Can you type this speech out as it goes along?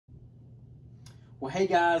Well, hey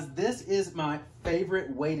guys, this is my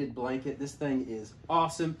favorite weighted blanket. This thing is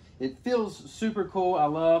awesome. It feels super cool. I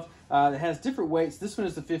love it has different weights. This one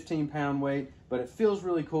is the 15-pound weight, but it feels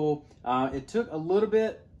really cool. It took a little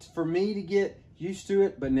bit for me to get used to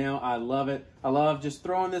it, but now I love it. I love just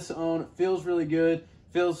throwing this on. It feels really good,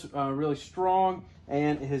 feels really strong,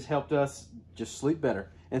 and it has helped us just sleep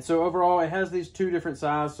better. And so overall, it has these two different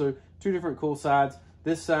sides, so two different cool sides.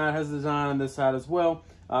 This side has a design on this side as well.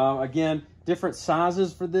 Again, different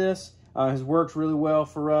sizes for this has worked really well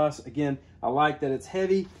for us. Again, I like that it's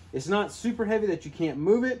heavy. It's not super heavy that you can't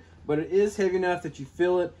move it, but it is heavy enough that you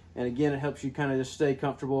feel it. And again, it helps you kind of just stay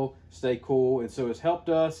comfortable, stay cool. And so it's helped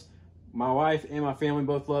us. My wife and my family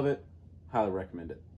both love it. Highly recommend it.